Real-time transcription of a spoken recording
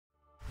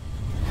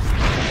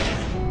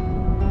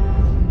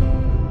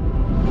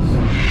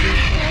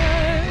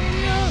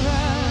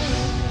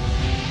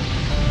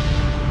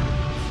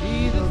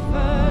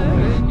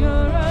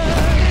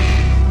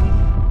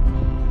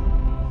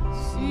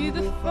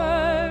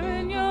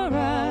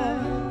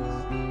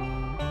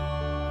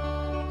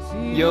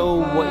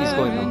Yo, what is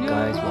going on,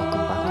 guys?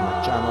 Welcome back to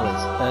my channel.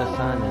 It's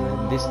Allison,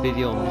 and in this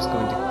video I'm just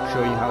going to show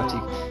you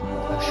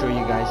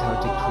guys how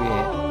to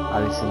create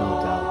Allison,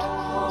 no doubt.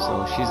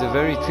 So she's a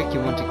very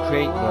tricky one to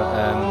create, but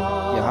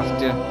you have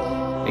to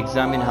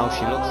examine how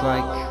she looks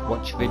like,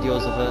 watch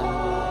videos of her,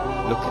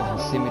 look at her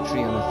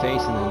symmetry on her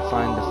face, and then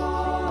find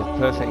the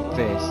perfect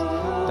face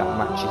that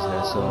matches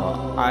her. So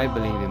I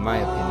believe, in my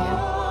opinion,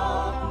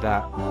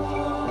 that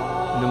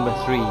number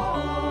 3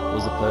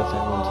 was the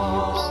perfect one to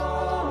use.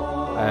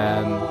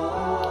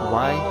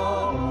 Why?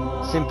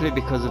 Simply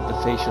because of the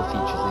facial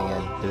features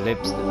again, the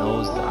lips, the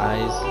nose, the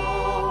eyes,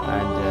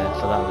 and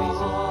for that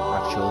reason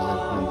I've chosen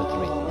number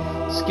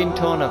 3. Skin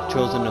tone, I've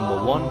chosen number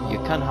 1. You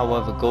can,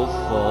 however, go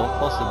for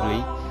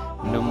possibly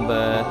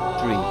number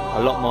 3.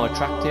 A lot more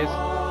attractive,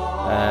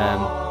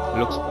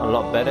 looks a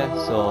lot better,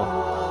 so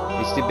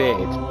it's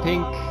debated.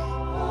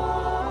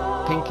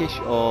 Pinkish,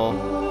 or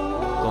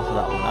go for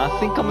that one. I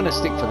think I'm going to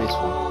stick for this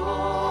one.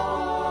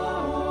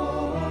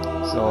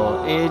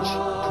 So age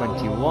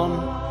 21,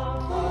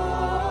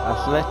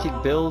 athletic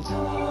build,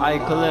 eye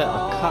color,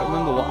 I can't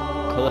remember what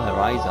color her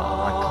eyes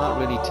are, I can't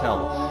really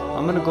tell.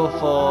 I'm gonna go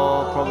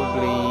for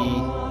probably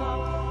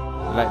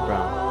light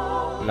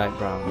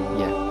brown,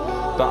 yeah,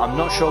 but I'm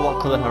not sure what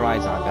color her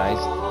eyes are, guys,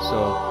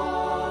 so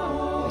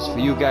it's for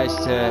you guys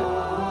to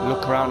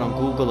look around on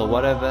Google or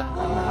whatever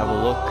and have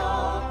a look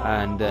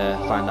and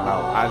find that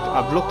out.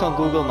 I've looked on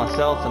Google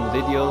myself and the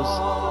videos,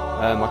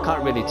 I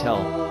can't really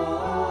tell.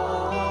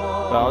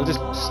 But I'll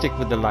just stick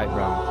with the light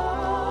brown.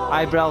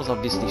 Eyebrows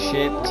obviously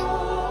shaped.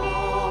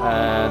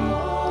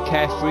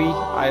 Carefree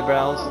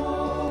eyebrows.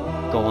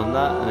 Go on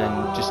that, and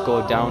then just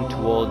go down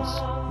towards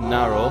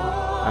narrow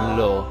and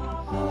low.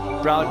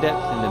 Brow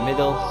depth in the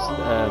middle,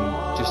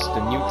 just a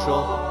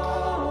neutral.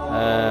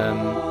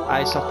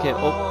 Eye socket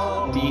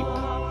up, deep.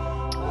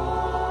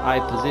 Eye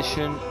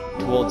position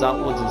towards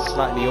outwards and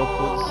slightly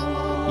upwards.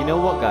 You know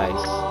what,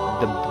 guys?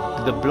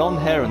 The blonde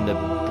hair and the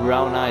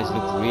brown eyes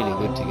look really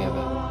good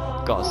together,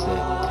 gotta say.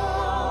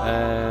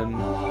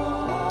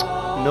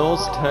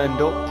 Nose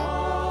turned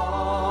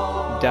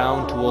up,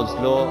 down towards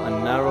low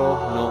and narrow.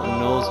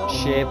 Nose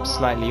shape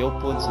slightly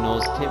upwards,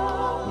 nose tip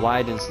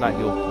wide and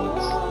slightly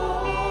upwards.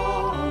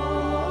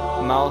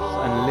 Mouth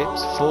and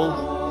lips full,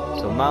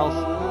 so mouth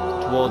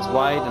towards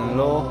wide and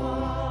low.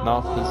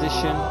 Mouth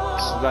position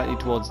slightly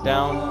towards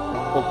down,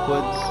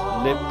 upwards.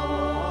 Lip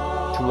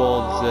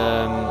towards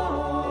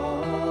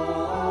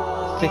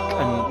thick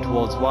and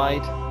towards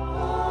wide.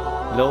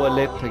 Lower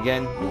lip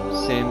again,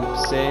 same,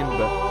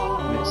 but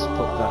let's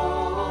put that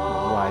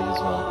wide as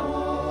well.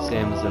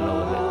 Same as the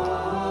lower lip.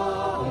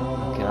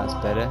 Okay, that's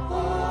better.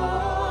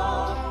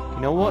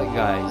 You know what,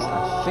 guys?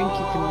 I think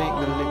you can make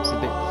the lips a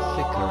bit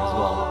thicker as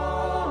well.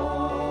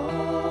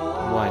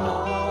 Why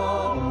not?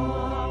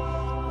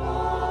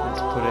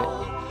 Let's put it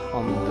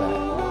on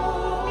there.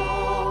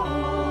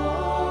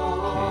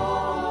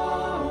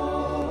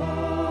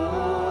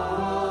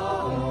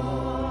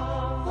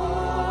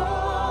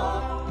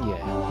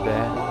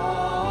 There,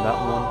 that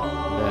one,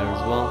 there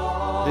as well,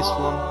 this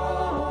one,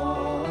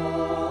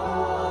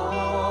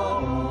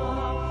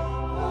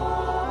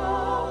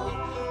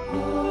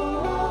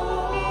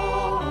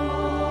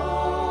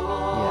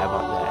 yeah,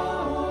 about there.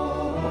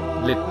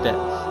 Lip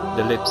depth,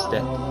 the lips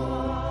depth,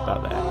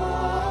 about there.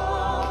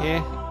 Okay,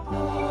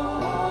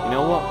 you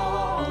know what,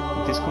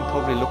 this could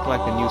probably look like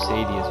a new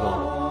Sadie as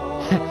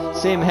well.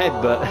 Same head,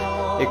 but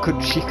you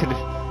can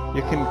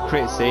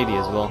create Sadie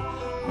as well,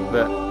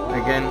 but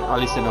again,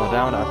 Allison, no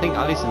doubt. I think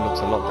Allison looks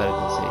a lot better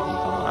than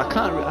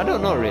Sadie. I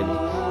don't know really.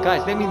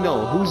 Guys, let me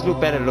know who's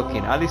better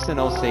looking, Allison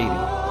or Sadie.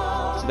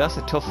 So that's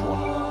a tough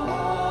one.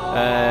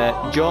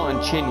 Jaw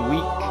and chin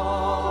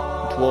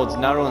weak, towards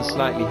narrow and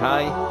slightly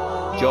high.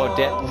 Jaw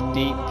depth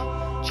deep.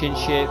 Chin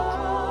shape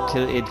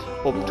tilted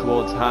up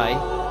towards high,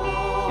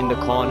 in the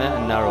corner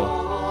and narrow.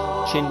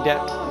 Chin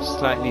depth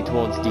slightly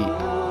towards deep.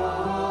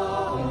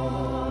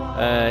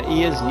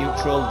 Ears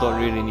neutral, don't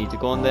really need to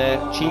go on there.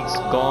 Cheeks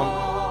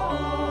gone,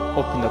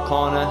 up in the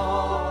corner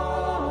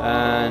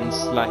and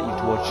slightly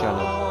towards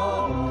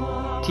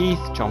shallow.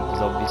 Teeth,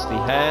 chompers obviously.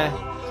 Hair,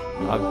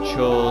 I've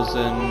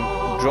chosen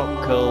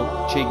drop curl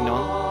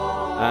chignon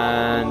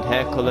and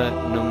hair color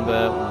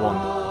number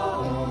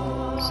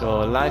 1.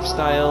 So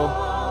lifestyle,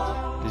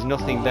 there's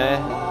nothing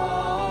there.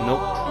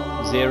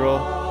 Nope, 0.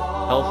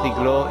 Healthy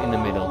glow in the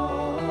middle.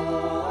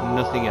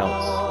 Nothing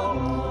else.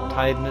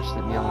 Tiredness,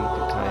 let me have a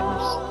look at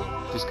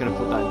tiredness. Just gonna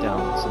put that down,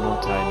 so no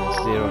tiredness,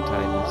 0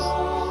 tiredness.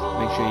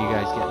 Make sure you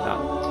guys get that.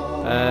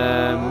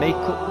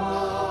 Makeup,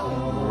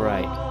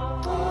 right.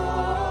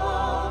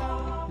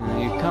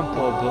 You can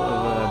put a bit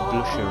of a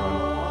blusher on,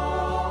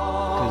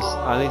 because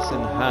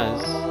Allison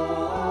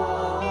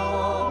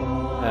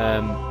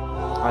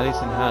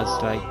has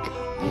like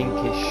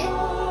pinkish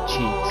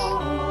cheeks,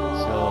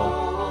 so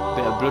a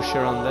bit of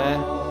blusher on there.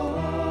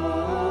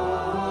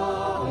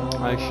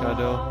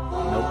 Eyeshadow,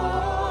 nope.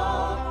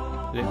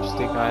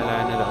 Lipstick,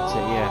 eyeliner, that's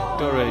it. Yeah,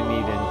 don't really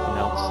need anything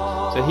else.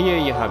 So here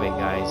you have it,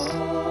 guys.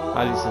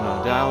 Allison,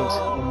 no doubt.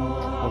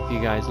 Hope you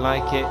guys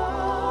like it.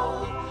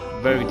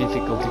 Very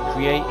difficult to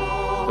create,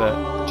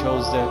 but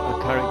chose a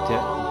character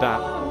that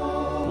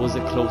was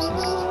the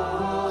closest.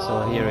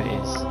 So here it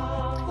is.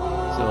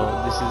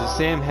 So this is the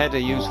same head I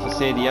used for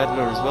Sadie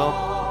Adler as well.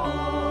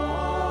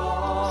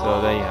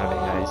 So there you have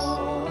it, guys.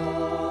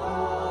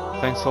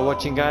 Thanks for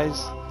watching,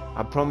 guys.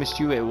 I promised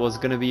you it was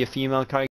going to be a female character.